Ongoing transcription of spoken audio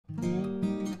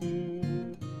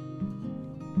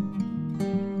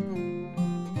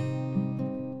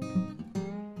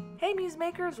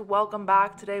makers, welcome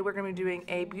back. Today we're going to be doing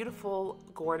a beautiful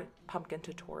gourd pumpkin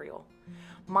tutorial.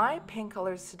 My paint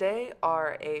colors today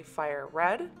are a fire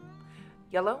red,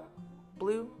 yellow,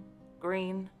 blue,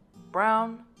 green,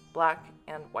 brown, black,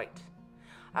 and white.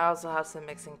 I also have some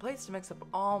mixing plates to mix up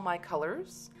all my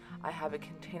colors. I have a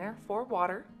container for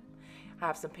water, I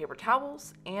have some paper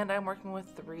towels, and I'm working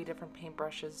with 3 different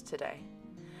paintbrushes today.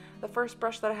 The first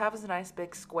brush that I have is a nice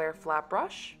big square flat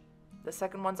brush. The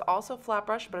second one's also flat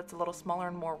brush, but it's a little smaller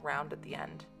and more round at the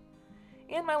end.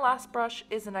 And my last brush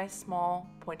is a nice small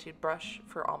pointed brush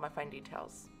for all my fine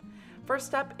details. First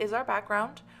step is our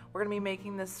background. We're going to be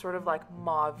making this sort of like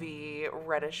mauve-y,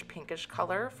 reddish, pinkish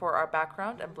color for our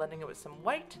background and blending it with some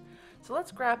white. So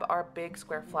let's grab our big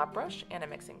square flat brush and a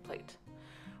mixing plate.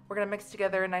 We're going to mix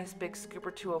together a nice big scoop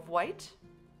or 2 of white,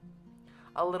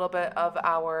 a little bit of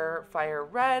our fire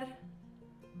red,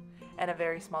 and a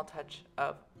very small touch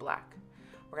of black.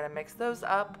 We're going to mix those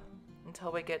up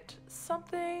until we get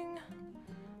something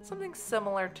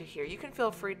similar to here. You can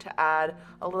feel free to add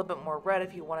a little bit more red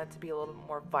if you want it to be a little bit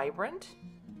more vibrant.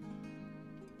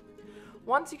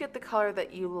 Once you get the color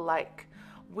that you like,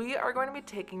 we are going to be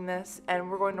taking this and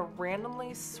we're going to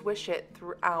randomly swish it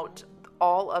throughout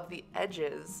all of the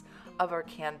edges of our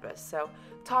canvas. So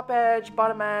top edge,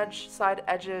 bottom edge, side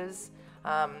edges.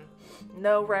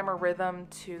 No rhyme or rhythm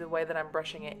to the way that I'm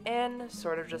brushing it in,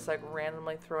 sort of just like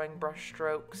randomly throwing brush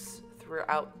strokes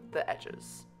throughout the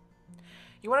edges.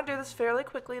 You want to do this fairly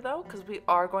quickly though, because we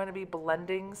are going to be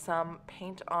blending some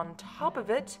paint on top of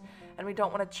it and we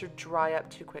don't want it to dry up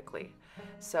too quickly.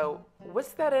 So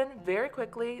whisk that in very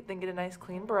quickly, then get a nice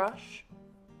clean brush.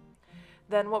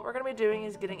 Then what we're going to be doing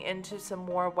is getting into some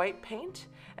more white paint,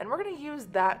 and we're going to use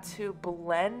that to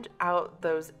blend out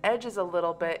those edges a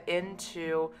little bit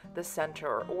into the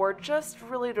center, or just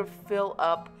really to fill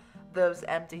up those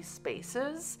empty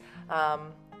spaces.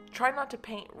 Try not to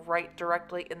paint right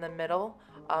directly in the middle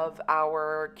of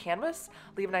our canvas.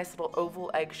 Leave a nice little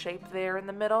oval egg shape there in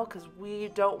the middle, because we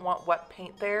don't want wet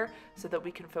paint there, so that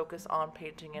we can focus on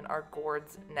painting in our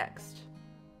gourds next.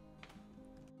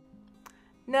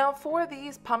 Now for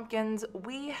these pumpkins,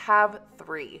 we have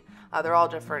 3. They're all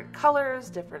different colors,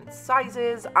 different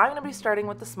sizes. I'm going to be starting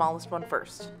with the smallest one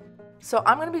first. So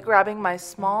I'm going to be grabbing my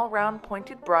small round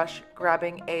pointed brush,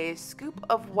 grabbing a scoop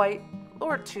of white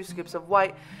or 2 scoops of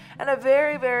white and a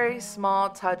very, very small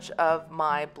touch of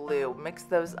my blue. Mix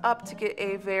those up to get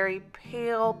a very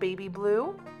pale baby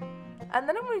blue. And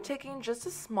then I'm going to be taking just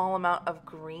a small amount of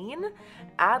green,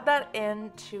 add that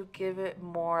in to give it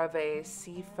more of a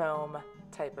sea foam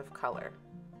type of color,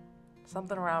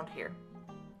 something around here.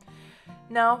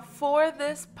 Now for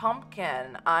this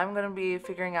pumpkin, I'm going to be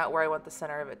figuring out where I want the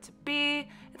center of it to be.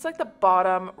 It's like the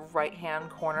bottom right hand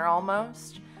corner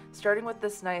almost, starting with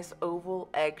this nice oval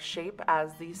egg shape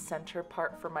as the center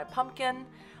part for my pumpkin.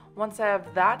 Once I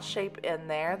have that shape in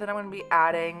there, then I'm going to be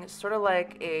adding sort of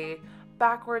like a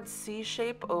backwards C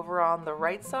shape over on the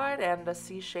right side and a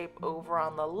C shape over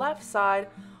on the left side,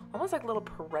 almost like little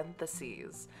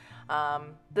parentheses.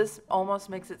 This almost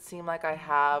makes it seem like I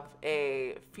have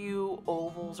a few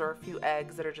ovals or a few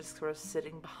eggs that are just sort of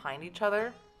sitting behind each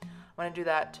other. I'm going to do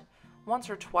that once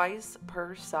or twice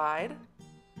per side.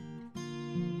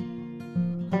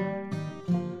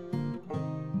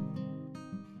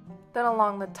 Then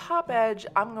along the top edge,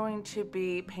 I'm going to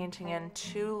be painting in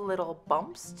 2 little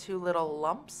bumps, 2 little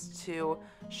lumps to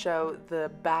show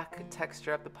the back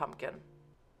texture of the pumpkin.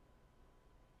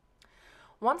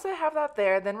 Once I have that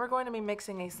there, then we're going to be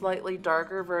mixing a slightly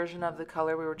darker version of the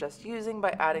color we were just using by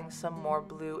adding some more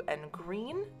blue and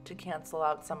green to cancel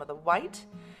out some of the white.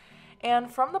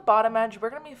 And from the bottom edge, we're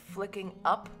going to be flicking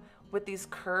up with these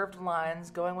curved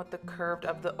lines, going with the curved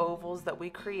of the ovals that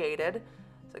we created.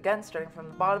 So again, starting from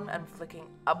the bottom and flicking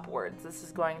upwards. This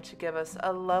is going to give us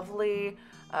a lovely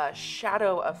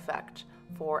shadow effect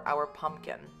for our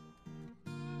pumpkin.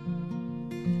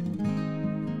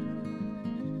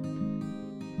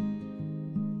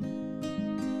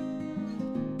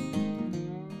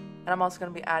 And I'm also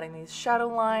going to be adding these shadow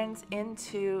lines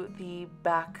into the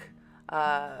back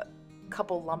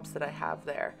couple lumps that I have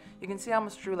there. You can see I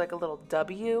almost drew like a little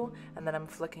W, and then I'm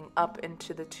flicking up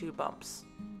into the 2 bumps.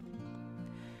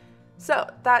 So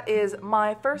that is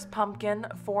my first pumpkin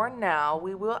for now.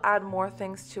 We will add more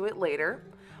things to it later,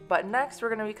 but next we're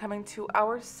going to be coming to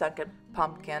our second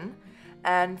pumpkin.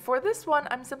 And for this one,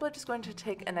 I'm simply just going to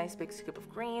take a nice big scoop of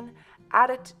green, add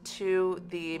it to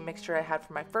the mixture I had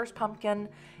for my first pumpkin,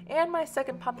 and my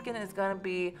second pumpkin is going to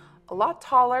be a lot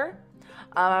taller,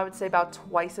 I would say about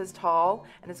twice as tall,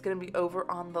 and it's going to be over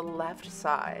on the left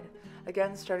side.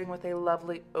 Again, starting with a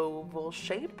lovely oval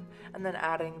shape, and then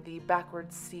adding the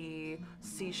backwards C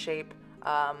shape,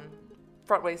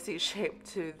 frontway C shape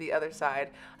to the other side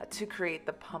to create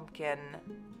the pumpkin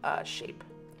shape.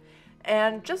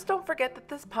 And just don't forget that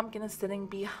this pumpkin is sitting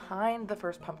behind the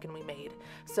first pumpkin we made.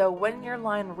 So when your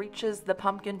line reaches the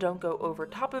pumpkin, don't go over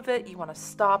top of it. You want to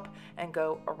stop and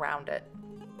go around it.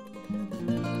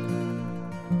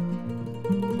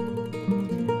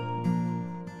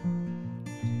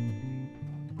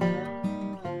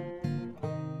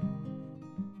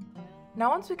 Now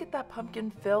once we get that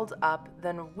pumpkin filled up,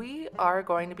 then we are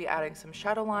going to be adding some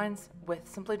shadow lines with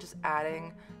simply just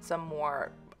adding some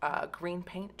more green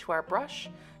paint to our brush,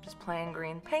 just plain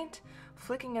green paint,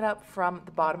 flicking it up from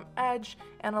the bottom edge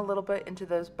and a little bit into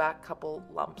those back couple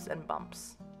lumps and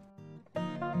bumps.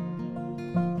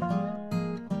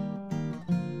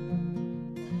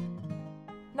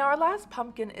 Now our last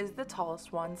pumpkin is the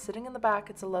tallest one. Sitting in the back,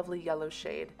 it's a lovely yellow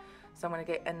shade. So I'm going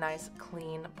to get a nice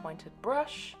clean pointed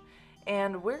brush,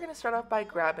 and we're going to start off by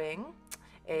grabbing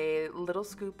a little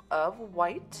scoop of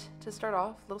white to start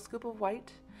off, little scoop of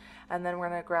white. And then we're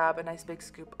going to grab a nice big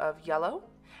scoop of yellow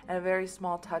and a very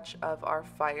small touch of our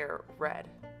fire red.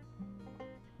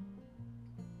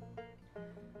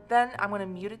 Then I'm going to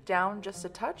mute it down just a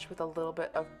touch with a little bit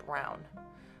of brown.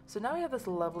 So now we have this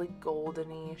lovely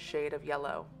goldeny shade of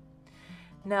yellow.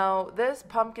 Now this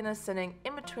pumpkin is sitting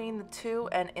in between the two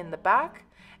and in the back,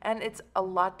 and it's a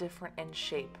lot different in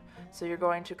shape. So you're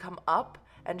going to come up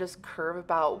and just curve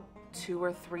about 2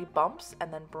 or 3 bumps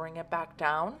and then bring it back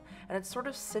down, and it sort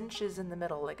of cinches in the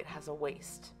middle like it has a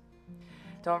waist.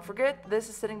 Don't forget, this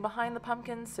is sitting behind the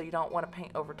pumpkins, so you don't want to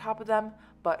paint over top of them,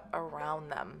 but around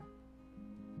them.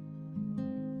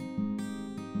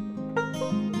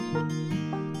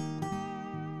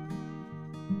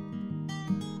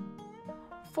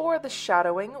 For the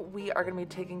shadowing, we are going to be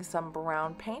taking some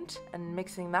brown paint and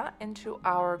mixing that into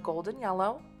our golden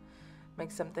yellow.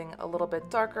 Make something a little bit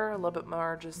darker, a little bit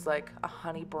more just like a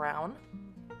honey brown.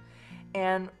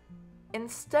 And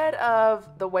instead of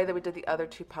the way that we did the other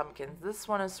 2 pumpkins, this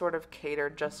one is sort of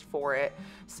catered just for it.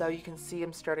 So you can see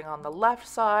I'm starting on the left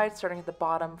side, starting at the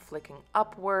bottom, flicking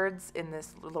upwards in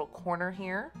this little corner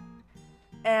here.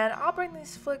 And I'll bring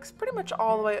these flicks pretty much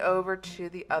all the way over to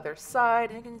the other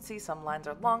side. And you can see some lines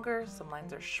are longer, some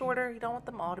lines are shorter. You don't want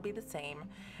them all to be the same.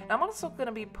 And I'm also going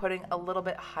to be putting a little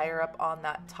bit higher up on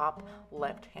that top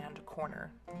left-hand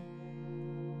corner.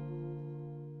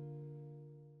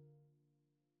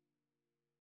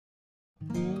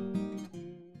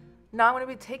 Now I'm going to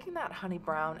be taking that honey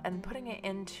brown and putting it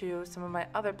into some of my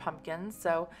other pumpkins.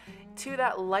 So to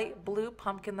that light blue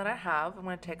pumpkin that I have, I'm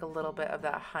going to take a little bit of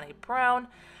that honey brown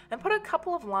and put a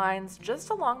couple of lines just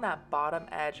along that bottom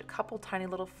edge, a couple tiny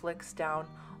little flicks down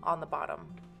on the bottom.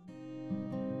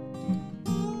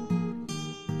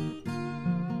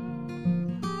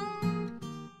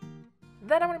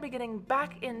 Then I'm going to be getting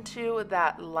back into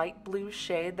that light blue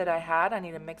shade that I had. I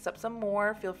need to mix up some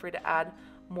more. Feel free to add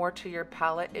more to your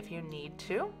palette if you need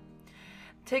to.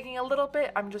 Taking a little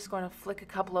bit, I'm just going to flick a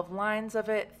couple of lines of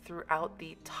it throughout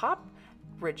the top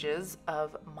ridges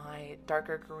of my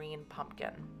darker green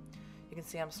pumpkin. You can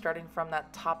see I'm starting from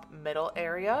that top middle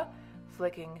area,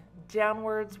 flicking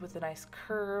downwards with a nice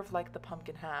curve like the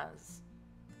pumpkin has.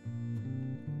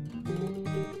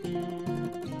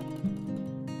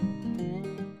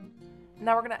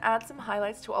 Now we're going to add some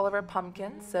highlights to all of our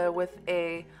pumpkins. So with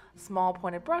a small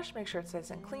pointed brush, make sure it's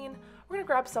nice and clean. We're going to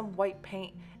grab some white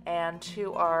paint, and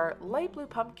to our light blue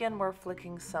pumpkin, we're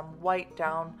flicking some white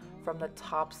down from the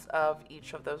tops of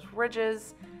each of those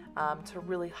ridges to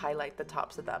really highlight the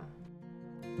tops of them.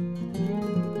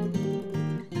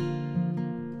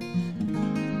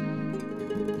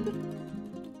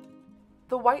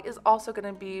 The white is also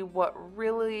going to be what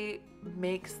really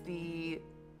makes the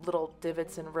little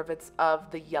divots and rivets of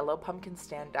the yellow pumpkin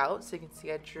stand out. So you can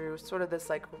see I drew sort of this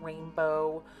like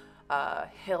rainbow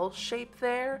hill shape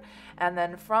there, and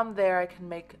then from there I can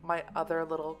make my other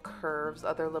little curves,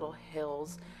 other little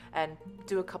hills, and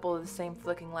do a couple of the same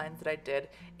flicking lines that I did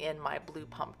in my blue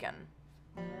pumpkin.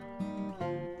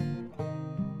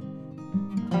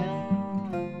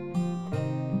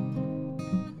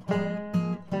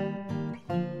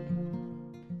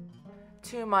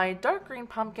 To my dark green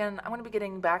pumpkin, I'm going to be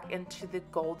getting back into the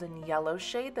golden yellow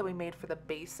shade that we made for the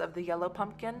base of the yellow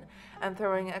pumpkin and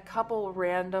throwing a couple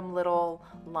random little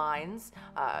lines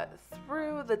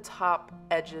through the top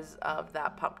edges of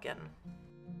that pumpkin.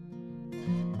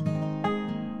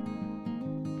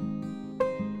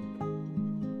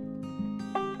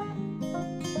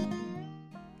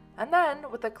 And then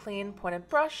with a clean pointed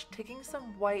brush, taking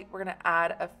some white, we're going to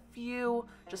add a few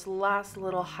just last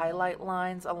little highlight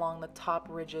lines along the top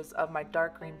ridges of my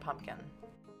dark green pumpkin.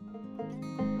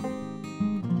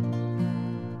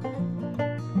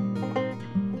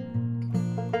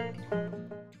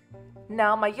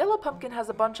 Now my yellow pumpkin has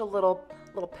a bunch of little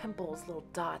pimples, little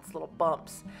dots, little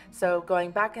bumps. So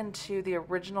going back into the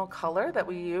original color that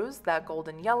we used, that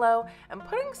golden yellow, and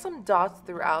putting some dots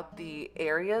throughout the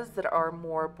areas that are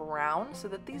more brown so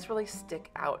that these really stick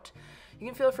out. You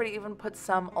can feel free to even put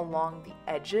some along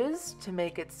the edges to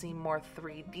make it seem more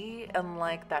 3D and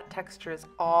like that texture is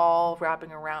all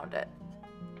wrapping around it.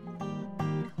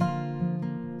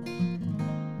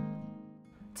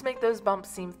 To make those bumps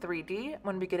seem 3D, I'm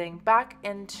going to be getting back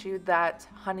into that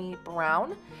honey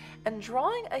brown and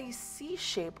drawing a C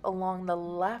shape along the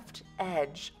left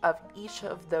edge of each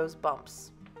of those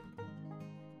bumps.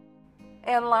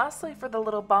 And lastly, for the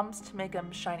little bumps, to make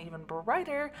them shine even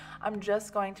brighter, I'm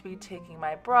just going to be taking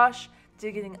my brush,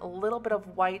 digging a little bit of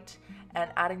white,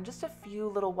 and adding just a few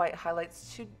little white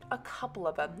highlights to a couple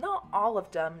of them. Not all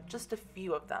of them, just a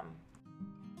few of them.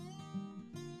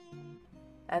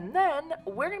 And then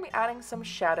we're going to be adding some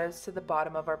shadows to the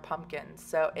bottom of our pumpkin.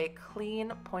 So a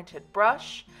clean pointed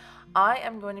brush. I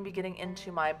am going to be getting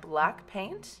into my black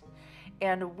paint,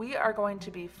 and we are going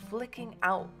to be flicking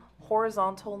out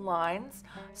horizontal lines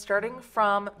starting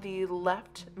from the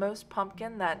leftmost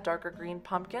pumpkin, that darker green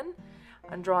pumpkin.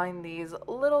 I'm drawing these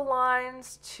little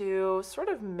lines to sort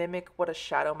of mimic what a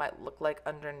shadow might look like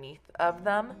underneath of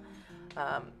them.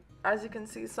 As you can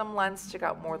see, some lines stick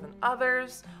out more than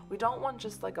others. We don't want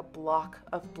just like a block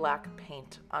of black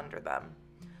paint under them.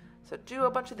 So do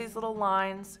a bunch of these little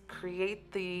lines,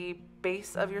 create the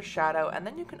base of your shadow, and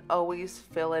then you can always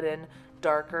fill it in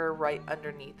darker right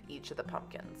underneath each of the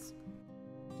pumpkins.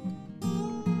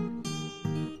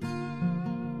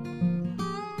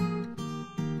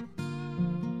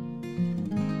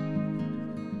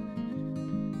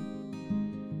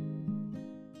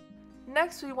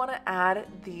 Next, we want to add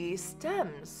the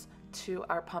stems to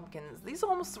our pumpkins. These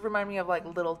almost remind me of like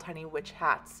little tiny witch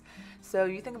hats. So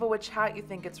you think of a witch hat, you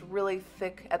think it's really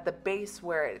thick at the base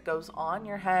where it goes on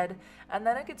your head, and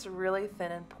then it gets really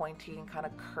thin and pointy and kind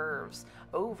of curves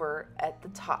over at the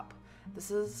top.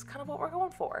 This is kind of what we're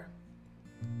going for.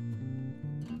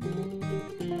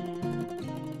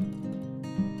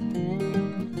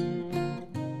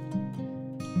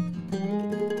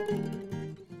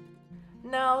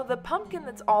 Now the pumpkin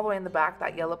that's all the way in the back,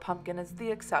 that yellow pumpkin, is the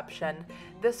exception.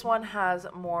 This one has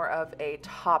more of a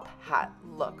top hat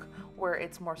look, where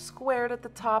it's more squared at the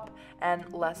top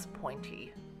and less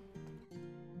pointy.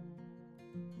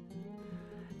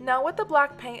 Now with the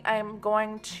black paint, I'm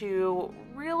going to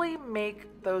really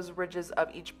make those ridges of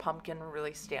each pumpkin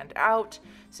really stand out.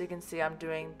 So you can see I'm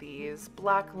doing these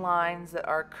black lines that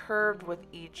are curved with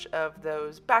each of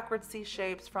those backward C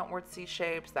shapes, frontward C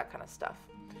shapes, that kind of stuff.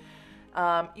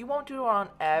 You won't do it on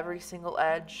every single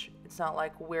edge. It's not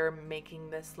like we're making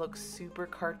this look super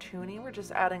cartoony. We're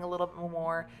just adding a little bit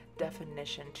more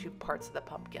definition to parts of the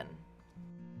pumpkin.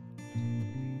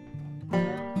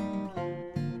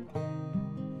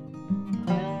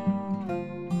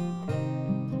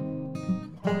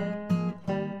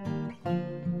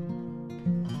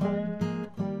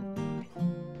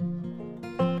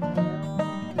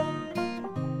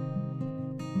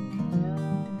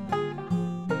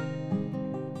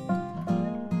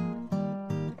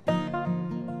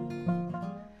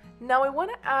 Now we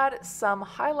want to add some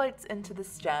highlights into the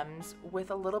stems with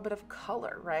a little bit of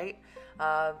color, right?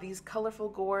 These colorful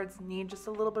gourds need just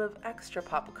a little bit of extra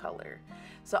pop of color.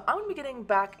 So I'm going to be getting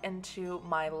back into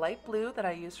my light blue that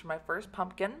I used for my first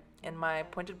pumpkin in my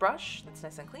pointed brush that's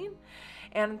nice and clean,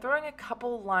 and throwing a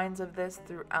couple lines of this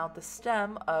throughout the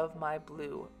stem of my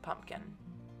blue pumpkin.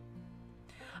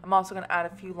 I'm also going to add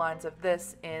a few lines of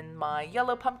this in my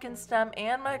yellow pumpkin stem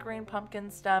and my green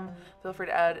pumpkin stem. Feel free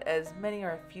to add as many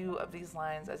or a few of these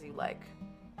lines as you like.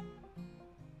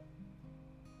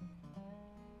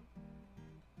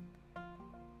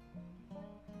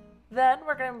 Then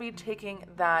we're going to be taking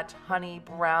that honey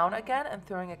brown again and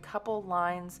throwing a couple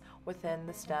lines within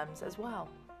the stems as well.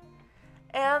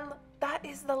 And that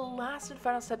is the last and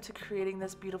final step to creating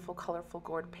this beautiful, colorful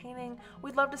gourd painting.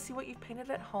 We'd love to see what you've painted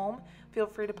at home. Feel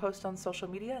free to post on social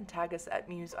media and tag us at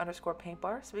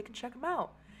muse_paintbar so we can check them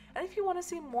out. And if you want to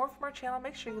see more from our channel,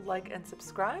 make sure you like and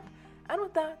subscribe. And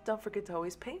with that, don't forget to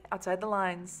always paint outside the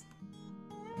lines.